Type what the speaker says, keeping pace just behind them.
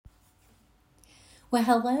Well,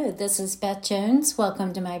 hello, this is Beth Jones.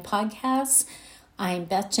 Welcome to my podcast. I'm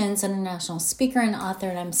Beth Jones, international speaker and author,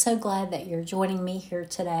 and I'm so glad that you're joining me here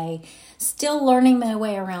today. Still learning my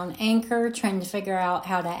way around Anchor, trying to figure out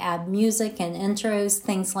how to add music and intros,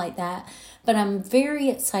 things like that. But I'm very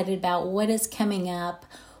excited about what is coming up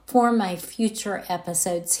for my future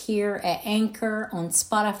episodes here at Anchor, on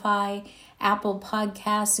Spotify, Apple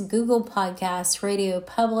Podcasts, Google Podcasts, Radio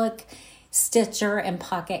Public, Stitcher, and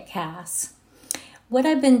Pocket Casts. What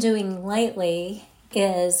I've been doing lately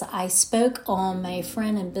is I spoke on my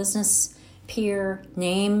friend and business peer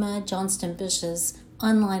Naima Johnston Bush's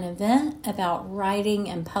online event about writing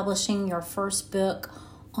and publishing your first book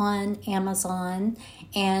on Amazon.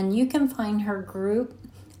 And you can find her group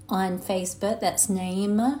on Facebook. That's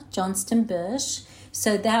Naima Johnston Bush.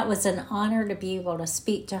 So that was an honor to be able to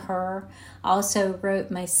speak to her. I also wrote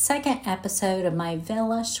my second episode of my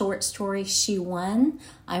Vella short story, She Won.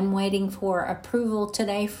 I'm waiting for approval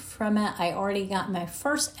today from it. I already got my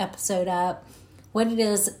first episode up. What it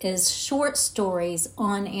is short stories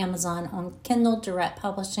on Amazon, on Kindle Direct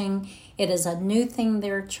Publishing. It is a new thing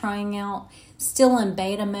they're trying out. Still in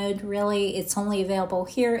beta mode, really. It's only available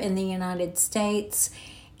here in the United States.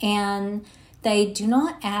 And they do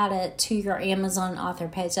not add it to your Amazon author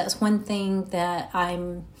page. That's one thing that I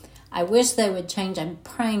wish they would change. I'm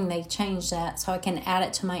praying they change that so I can add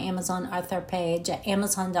it to my Amazon author page at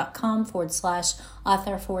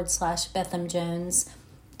amazon.com/author/Betham Jones.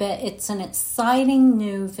 But it's an exciting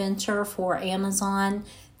new venture for Amazon.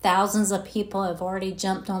 Thousands of people have already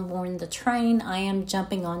jumped on board the train. I am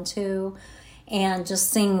jumping on too, and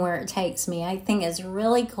just seeing where it takes me. I think it's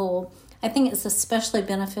really cool. I think it's especially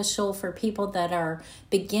beneficial for people that are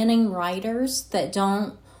beginning writers that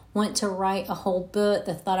don't want to write a whole book.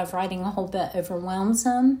 The thought of writing a whole book overwhelms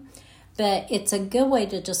them. But it's a good way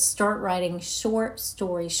to just start writing short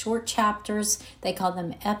stories, short chapters. They call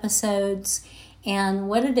them episodes. And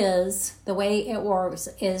what it is, the way it works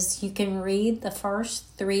is you can read the first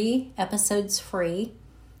 3 episodes free.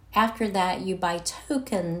 After that, you buy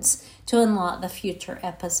tokens to unlock the future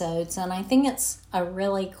episodes. And I think it's a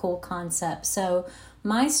really cool concept. So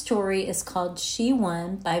my story is called She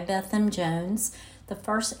Won by Betham Jones. The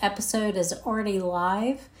first episode is already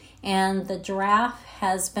live, and the draft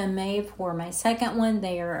has been made for my second one.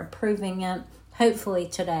 They are approving it hopefully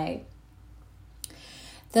today.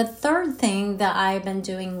 The third thing that I've been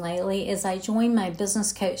doing lately is I joined my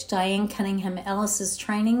business coach Diane Cunningham Ellis's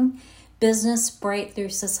training, Business Breakthrough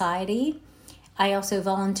Society. I also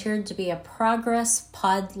volunteered to be a Progress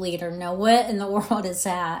Pod leader. Now, what in the world is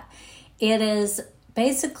that? It is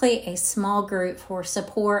basically a small group for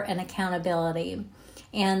support and accountability.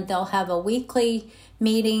 And they'll have a weekly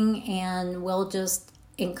meeting, and we'll just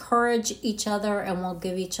encourage each other, and we'll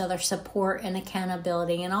give each other support and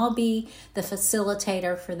accountability. And I'll be the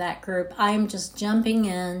facilitator for that group. I'm just jumping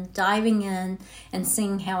in, diving in, and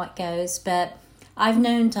seeing how it goes. But I've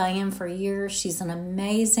known Diane for years. She's an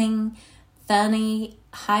amazing, funny,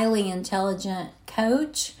 highly intelligent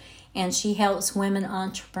coach, and she helps women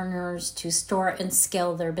entrepreneurs to start and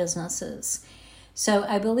scale their businesses. So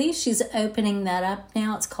I believe she's opening that up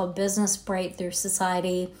now. It's called Business Breakthrough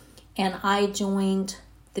Society, and I joined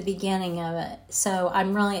the beginning of it. So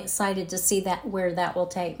I'm really excited to see that where that will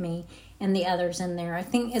take me and the others in there. I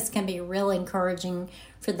think it's going to be real encouraging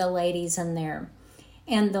for the ladies in there.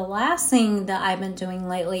 And the last thing that I've been doing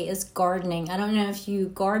lately is gardening. I don't know if you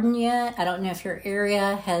garden yet. I don't know if your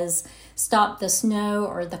area has stopped the snow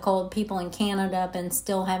or the cold. People in Canada have been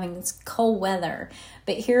still having this cold weather.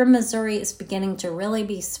 But here in Missouri, it's beginning to really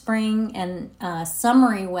be spring and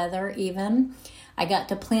summery weather even. I got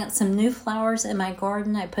to plant some new flowers in my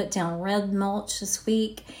garden. I put down red mulch this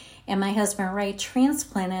week. And my husband Ray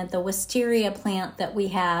transplanted the wisteria plant that we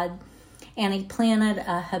had. And he planted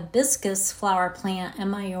a hibiscus flower plant in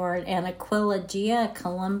my yard and a Quillagia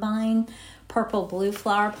columbine purple-blue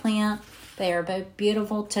flower plant. They are both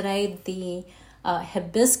beautiful today. The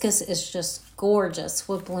hibiscus is just gorgeous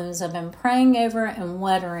with blooms. I've been praying over it and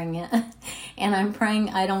watering it. And I'm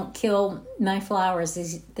praying I don't kill my flowers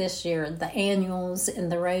this year, the annuals and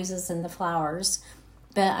the roses and the flowers.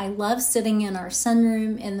 But I love sitting in our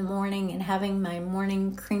sunroom in the morning and having my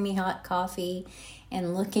morning creamy hot coffee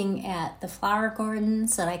and looking at the flower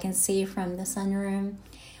gardens that I can see from the sunroom,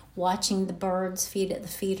 watching the birds feed at the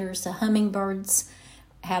feeders. The hummingbirds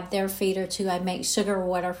have their feeder too. I make sugar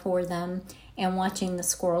water for them, and watching the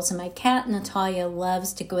squirrels. And my cat Natalia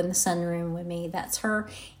loves to go in the sunroom with me. That's her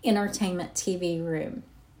entertainment TV room.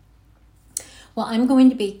 Well, I'm going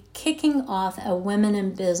to be kicking off a Women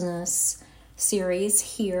in Business series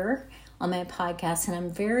here on my podcast, and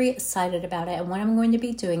I'm very excited about it. And what I'm going to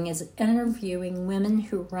be doing is interviewing women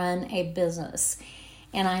who run a business.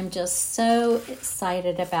 And I'm just so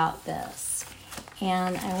excited about this.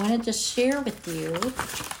 And I wanted to share with you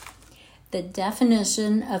the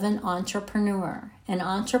definition of an entrepreneur. An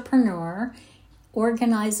entrepreneur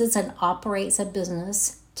organizes and operates a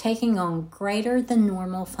business, taking on greater than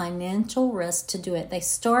normal financial risk to do it. They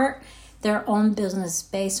start their own business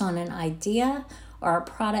based on an idea or a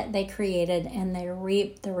product they created, and they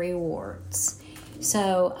reap the rewards.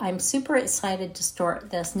 So I'm super excited to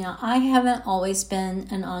start this. Now, I haven't always been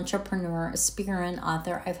an entrepreneur, a speaker, and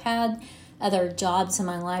author. I've had other jobs in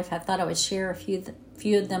my life. I thought I would share a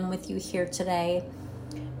few of them with you here today.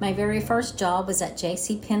 My very first job was at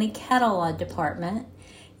JCPenney catalog department.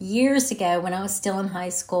 Years ago, when I was still in high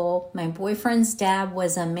school, my boyfriend's dad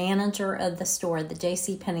was a manager of the store, the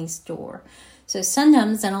JCPenney store. So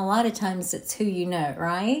sometimes, and a lot of times, it's who you know,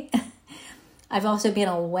 right? I've also been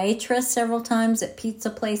a waitress several times at pizza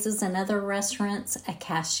places and other restaurants, a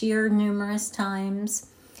cashier numerous times.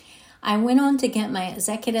 I went on to get my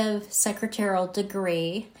executive secretarial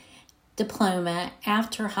diploma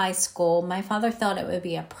after high school. My father thought it would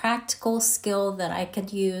be a practical skill that I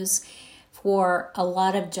could use for a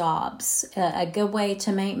lot of jobs, a good way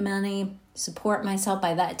to make money, support myself.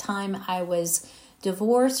 By that time, I was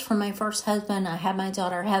divorced from my first husband. I had my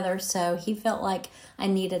daughter Heather, so he felt like I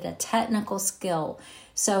needed a technical skill.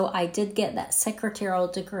 So I did get that secretarial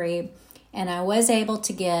degree, and I was able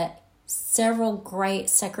to get several great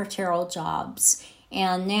secretarial jobs.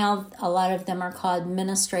 And now a lot of them are called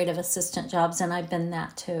administrative assistant jobs, and I've been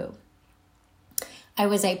that too. I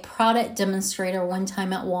was a product demonstrator one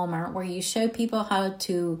time at Walmart, where you show people how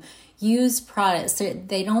to use products.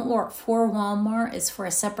 They don't work for Walmart, it's for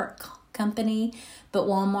a separate company, but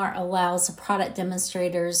Walmart allows product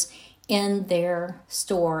demonstrators in their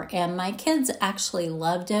store. And my kids actually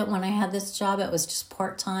loved it when I had this job. It was just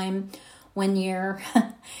part-time 1 year.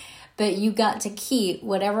 But you got to keep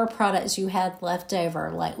whatever products you had left over,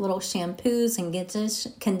 like little shampoos and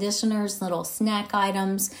conditioners, little snack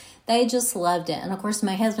items. They just loved it. And of course,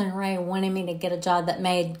 my husband Ray wanted me to get a job that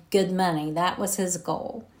made good money. That was his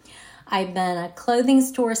goal. I've been a clothing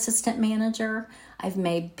store assistant manager. I've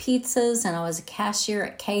made pizzas, and I was a cashier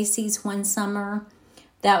at Casey's one summer.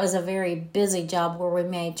 That was a very busy job where we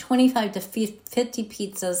made 25 to 50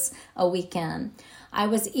 pizzas a weekend. I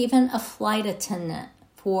was even a flight attendant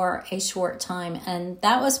for a short time, and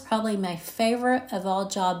that was probably my favorite of all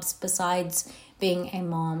jobs besides being a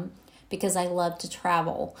mom, because I love to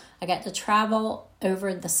travel. I got to travel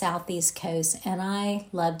over the Southeast coast, and I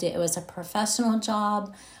loved it. It was a professional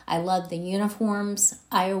job. I loved the uniforms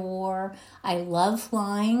I wore. I love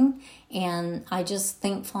flying, and I just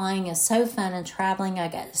think flying is so fun, and traveling. I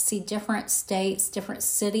got to see different states, different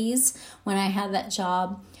cities when I had that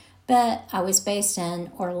job. But I was based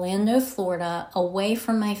in Orlando, Florida, away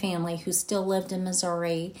from my family who still lived in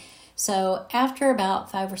Missouri. So after about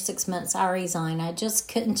 5 or 6 months, I resigned. I just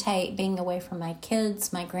couldn't take being away from my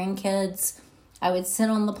kids, my grandkids. I would sit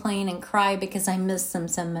on the plane and cry because I missed them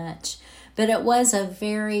so much. But it was a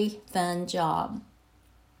very fun job.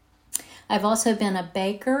 I've also been a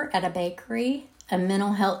baker at a bakery, a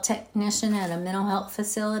mental health technician at a mental health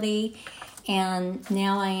facility, and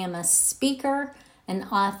now I am a speaker, an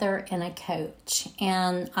author, and a coach.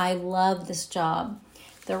 And I love this job.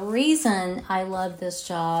 The reason I love this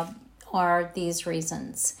job are these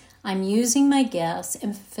reasons. I'm using my gifts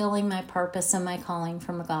and fulfilling my purpose and my calling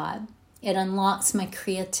from God. It unlocks my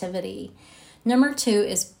creativity. Number 2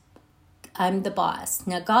 is I'm the boss.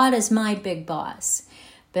 Now, God is my big boss,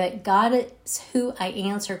 but God is who I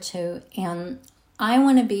answer to, and I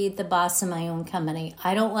want to be the boss of my own company.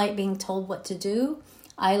 I don't like being told what to do.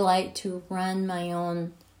 I like to run my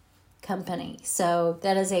own company. So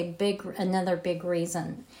that is another big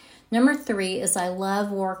reason. Number 3 is I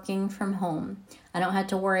love working from home. I don't have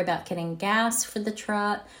to worry about getting gas for the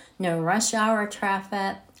truck, no rush hour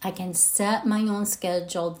traffic. I can set my own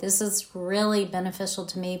schedule. This is really beneficial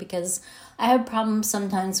to me because I have problems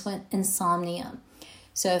sometimes with insomnia.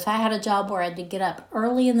 So if I had a job where I had to get up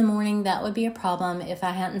early in the morning, that would be a problem if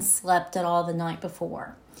I hadn't slept at all the night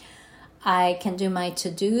before. I can do my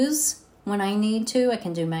to-dos when I need to. I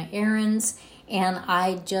can do my errands, and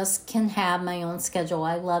I just can have my own schedule.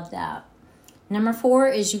 I love that. Number 4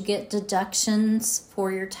 is you get deductions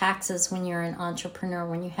for your taxes when you're an entrepreneur,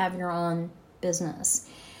 when you have your own business.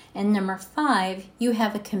 And number 5, you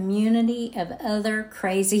have a community of other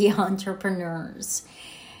crazy entrepreneurs.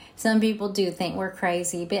 Some people do think we're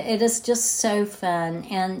crazy, but it is just so fun.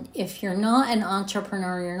 And if you're not an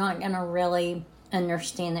entrepreneur, you're not going to really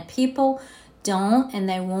understand it. People don't, and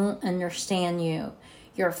they won't understand you.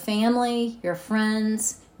 Your family, your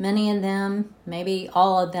friends, many of them, maybe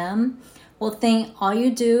all of them, will think all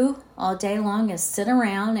you do all day long is sit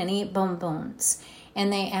around and eat bonbons.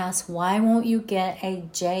 And they ask, why won't you get a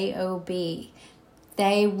job?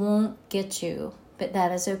 They won't get you, but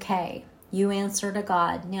that is okay. You answer to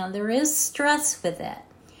God. Now, there is stress with it.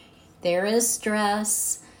 There is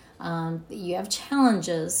stress. You have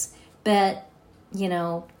challenges, but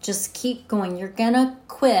just keep going. You're going to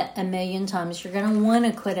quit a million times. You're going to want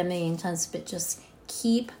to quit a million times, but just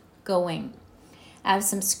keep going. I have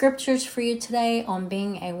some scriptures for you today on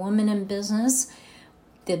being a woman in business.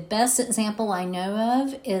 The best example I know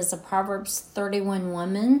of is a Proverbs 31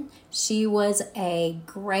 woman. She was a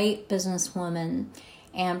great businesswoman.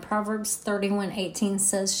 And Proverbs 31:18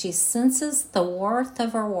 says she senses the worth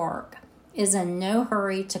of her work, is in no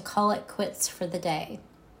hurry to call it quits for the day.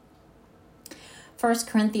 1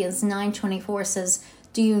 Corinthians 9:24 says,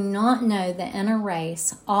 do you not know that in a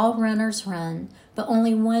race all runners run, but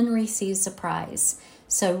only one receives a prize?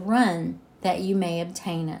 So run that you may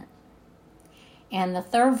obtain it. And the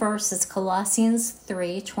third verse is Colossians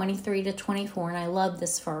 3:23-24, and I love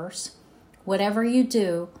this verse. Whatever you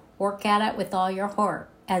do, work at it with all your heart,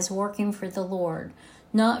 as working for the Lord,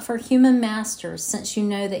 not for human masters, since you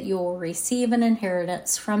know that you will receive an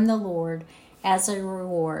inheritance from the Lord as a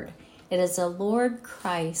reward. It is the Lord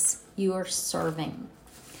Christ you are serving.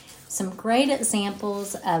 Some great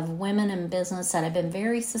examples of women in business that have been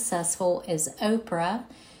very successful is Oprah.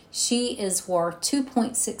 She is worth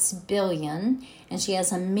 $2.6 billion, and she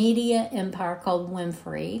has a media empire called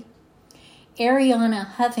Winfrey.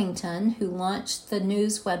 Arianna Huffington, who launched the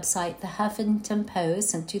news website The Huffington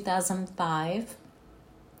Post in 2005.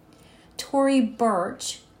 Tory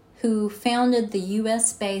Burch, who founded the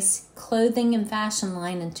U.S.-based clothing and fashion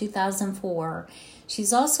line in 2004.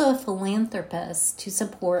 She's also a philanthropist to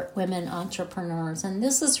support women entrepreneurs, and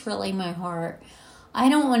this is really my heart. I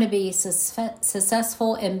don't want to be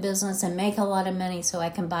successful in business and make a lot of money so I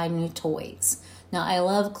can buy new toys. Now, I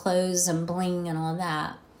love clothes and bling and all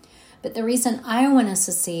that, but the reason I want to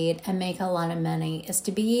succeed and make a lot of money is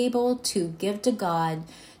to be able to give to God,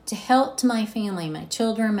 to help to my family, my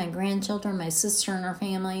children, my grandchildren, my sister and her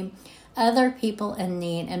family, other people in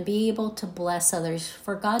need, and be able to bless others.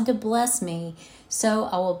 For God to bless me, so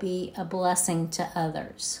I will be a blessing to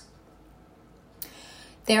others.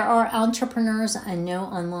 There are entrepreneurs I know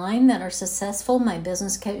online that are successful. My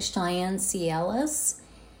business coach, Diane C. Ellis.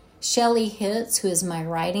 Shelly Hitz, who is my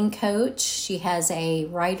writing coach. She has a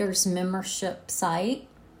writer's membership site.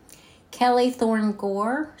 Kelly Thorne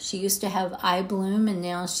Gore. She used to have iBloom, and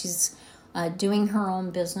now she's doing her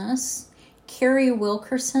own business. Carrie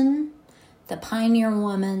Wilkerson, the Pioneer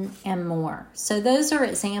Woman, and more. So those are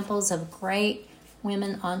examples of great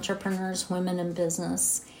women entrepreneurs, women in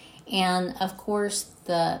business. And of course,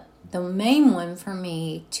 the main one for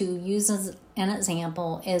me to use as an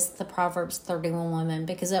example is the Proverbs 31 woman,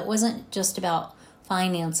 because it wasn't just about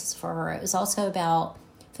finances for her. It was also about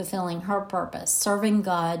fulfilling her purpose, serving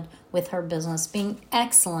God with her business, being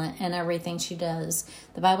excellent in everything she does.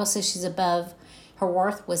 The Bible says her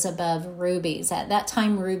worth was above rubies. At that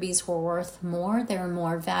time, rubies were worth more. They were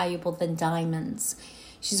more valuable than diamonds.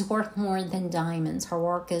 She's worth more than diamonds. Her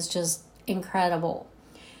work is just incredible.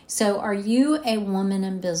 So are you a woman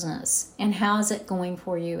in business? And how is it going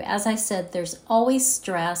for you? As I said, there's always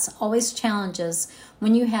stress, always challenges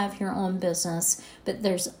when you have your own business, but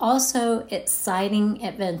there's also exciting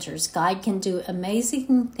adventures. God can do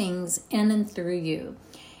amazing things in and through you.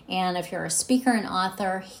 And if you're a speaker and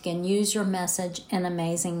author, He can use your message in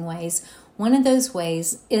amazing ways. One of those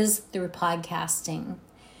ways is through podcasting.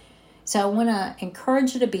 So I want to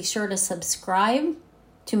encourage you to be sure to subscribe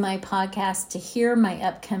to my podcast to hear my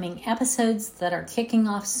upcoming episodes that are kicking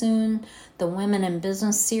off soon, the Women in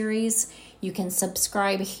Business series. You can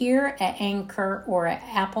subscribe here at Anchor or at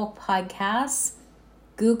Apple Podcasts,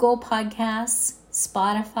 Google Podcasts,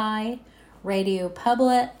 Spotify, Radio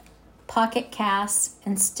Public, Pocket Casts,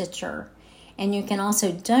 and Stitcher. And you can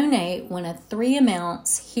also donate one of 3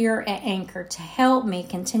 amounts here at Anchor to help me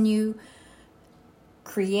continue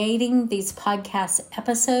creating these podcast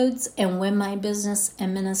episodes and win my business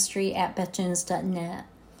and ministry at BethJones.net.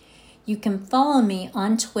 You can follow me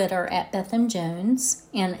on Twitter at BethMJones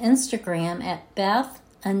and Instagram at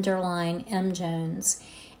Beth_M_Jones.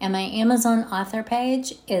 And my Amazon author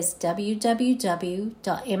page is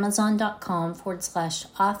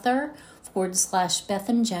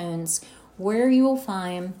www.amazon.com/author/BethMJones, where you will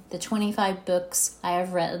find the 25 books I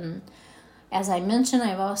have written. As I mentioned,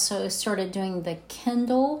 I've also started doing the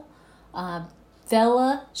Kindle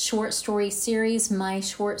Vella short story series. My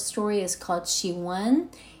short story is called She Won,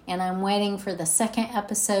 and I'm waiting for the second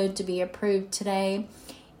episode to be approved today.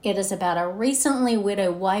 It is about a recently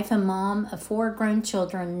widowed wife and mom of 4 grown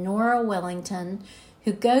children, Nora Wellington,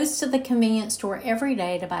 who goes to the convenience store every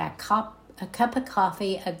day to buy a cup of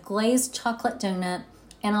coffee, a glazed chocolate donut,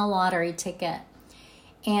 and a lottery ticket.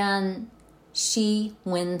 And she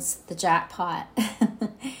wins the jackpot.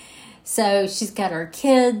 So she's got her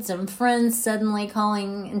kids and friends suddenly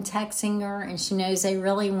calling and texting her, and she knows they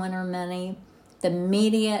really want her money. The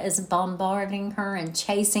media is bombarding her and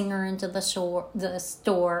chasing her into the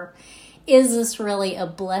store. Is this really a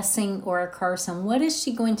blessing or a curse? And what is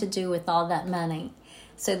she going to do with all that money?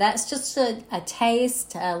 So that's just a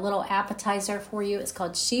taste, a little appetizer for you. It's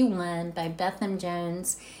called She Won by Betham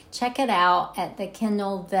Jones. Check it out at the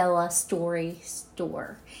Kindle Vella Story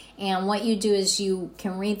Store. And what you do is you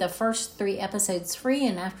can read the first 3 episodes free,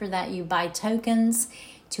 and after that you buy tokens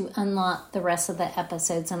to unlock the rest of the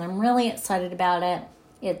episodes. And I'm really excited about it.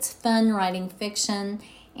 It's fun writing fiction,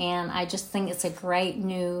 and I just think it's a great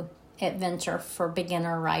new adventure for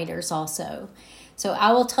beginner writers also. So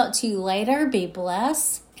I will talk to you later. Be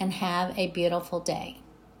blessed and have a beautiful day.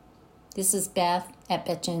 This is Beth at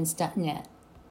BethJones.net.